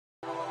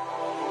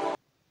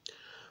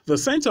The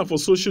Center for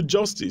Social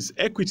Justice,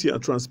 Equity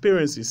and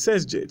Transparency,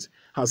 CSJT,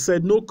 has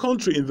said no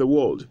country in the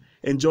world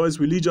enjoys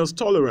religious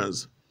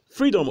tolerance,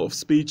 freedom of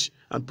speech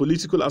and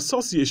political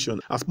association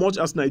as much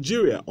as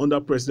Nigeria under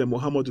President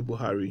Muhammadu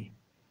Buhari.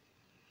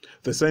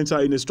 The center,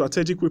 in a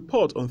strategic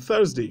report on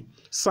Thursday,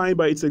 signed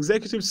by its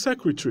executive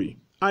secretary,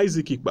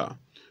 Isaac Ikpa,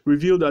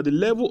 revealed that the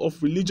level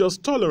of religious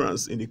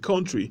tolerance in the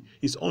country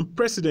is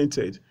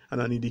unprecedented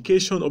and an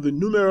indication of the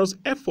numerous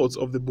efforts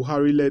of the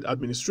Buhari-led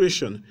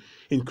administration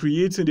in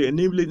creating the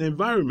enabling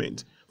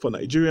environment for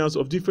Nigerians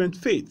of different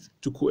faiths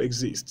to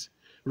coexist,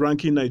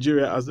 ranking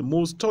Nigeria as the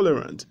most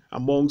tolerant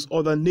amongst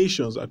other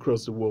nations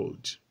across the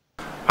world.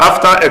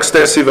 After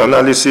extensive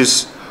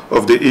analysis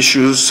of the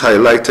issues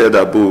highlighted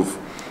above,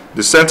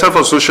 the Center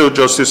for Social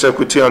Justice,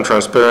 Equity and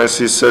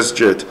Transparency,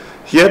 CSJT,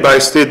 hereby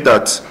state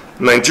that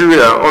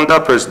Nigeria under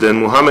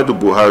President Muhammadu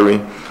Buhari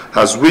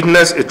has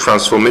witnessed a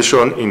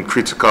transformation in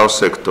critical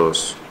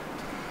sectors.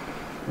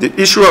 The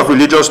issue of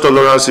religious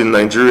tolerance in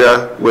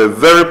Nigeria were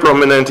very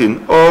prominent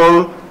in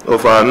all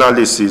of our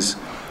analysis.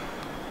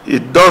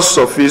 It does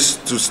suffice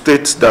to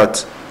state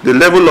that the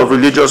level of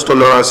religious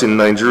tolerance in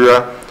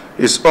Nigeria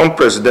is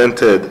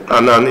unprecedented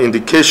and an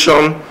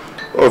indication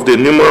of the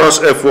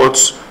numerous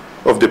efforts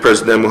of the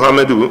President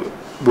Muhammadu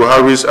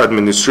Buhari's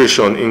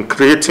administration in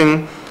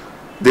creating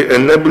the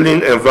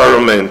enabling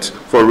environment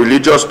for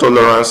religious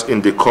tolerance in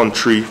the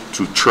country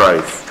to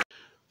thrive.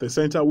 The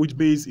center, which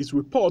based its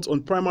report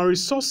on primary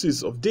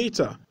sources of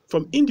data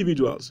from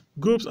individuals,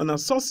 groups and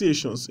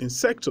associations in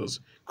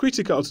sectors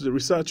critical to the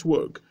research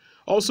work,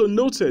 also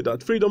noted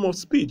that freedom of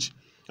speech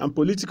and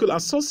political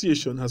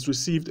association has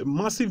received a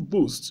massive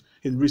boost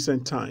in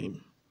recent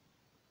time.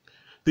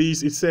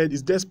 This, it said,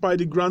 is despite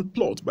the grand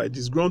plot by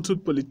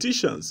disgruntled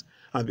politicians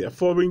and their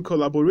foreign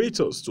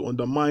collaborators to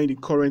undermine the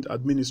current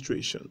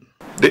administration.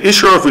 The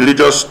issue of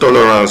religious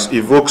tolerance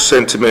evokes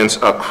sentiments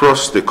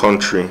across the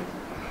country.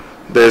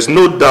 There is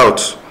no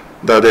doubt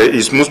that there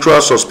is mutual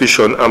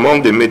suspicion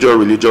among the major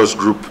religious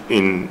groups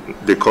in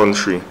the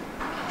country.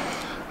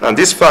 And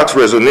this fact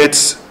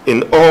resonates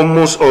in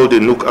almost all the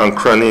nook and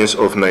crannies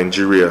of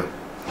Nigeria.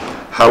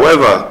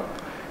 However,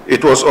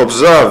 it was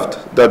observed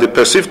that the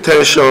perceived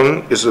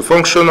tension is a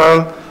function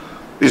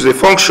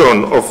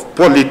of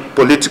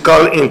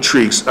political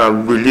intrigues,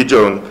 and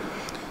religion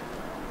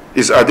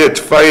is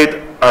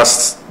identified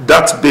as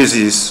that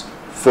basis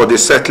for the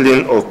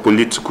settling of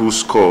political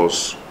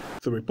scores.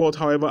 The report,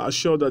 however,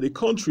 assured that the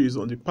country is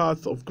on the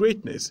path of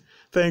greatness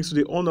thanks to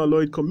the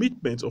unalloyed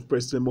commitment of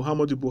President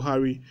Muhammadu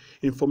Buhari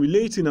in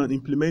formulating and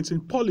implementing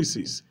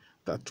policies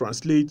that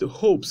translate the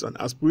hopes and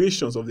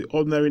aspirations of the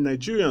ordinary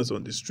Nigerians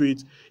on the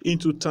street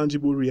into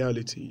tangible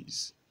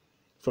realities.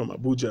 From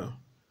Abuja,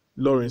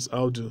 Lawrence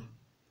Audu,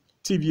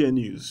 TVN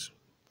News.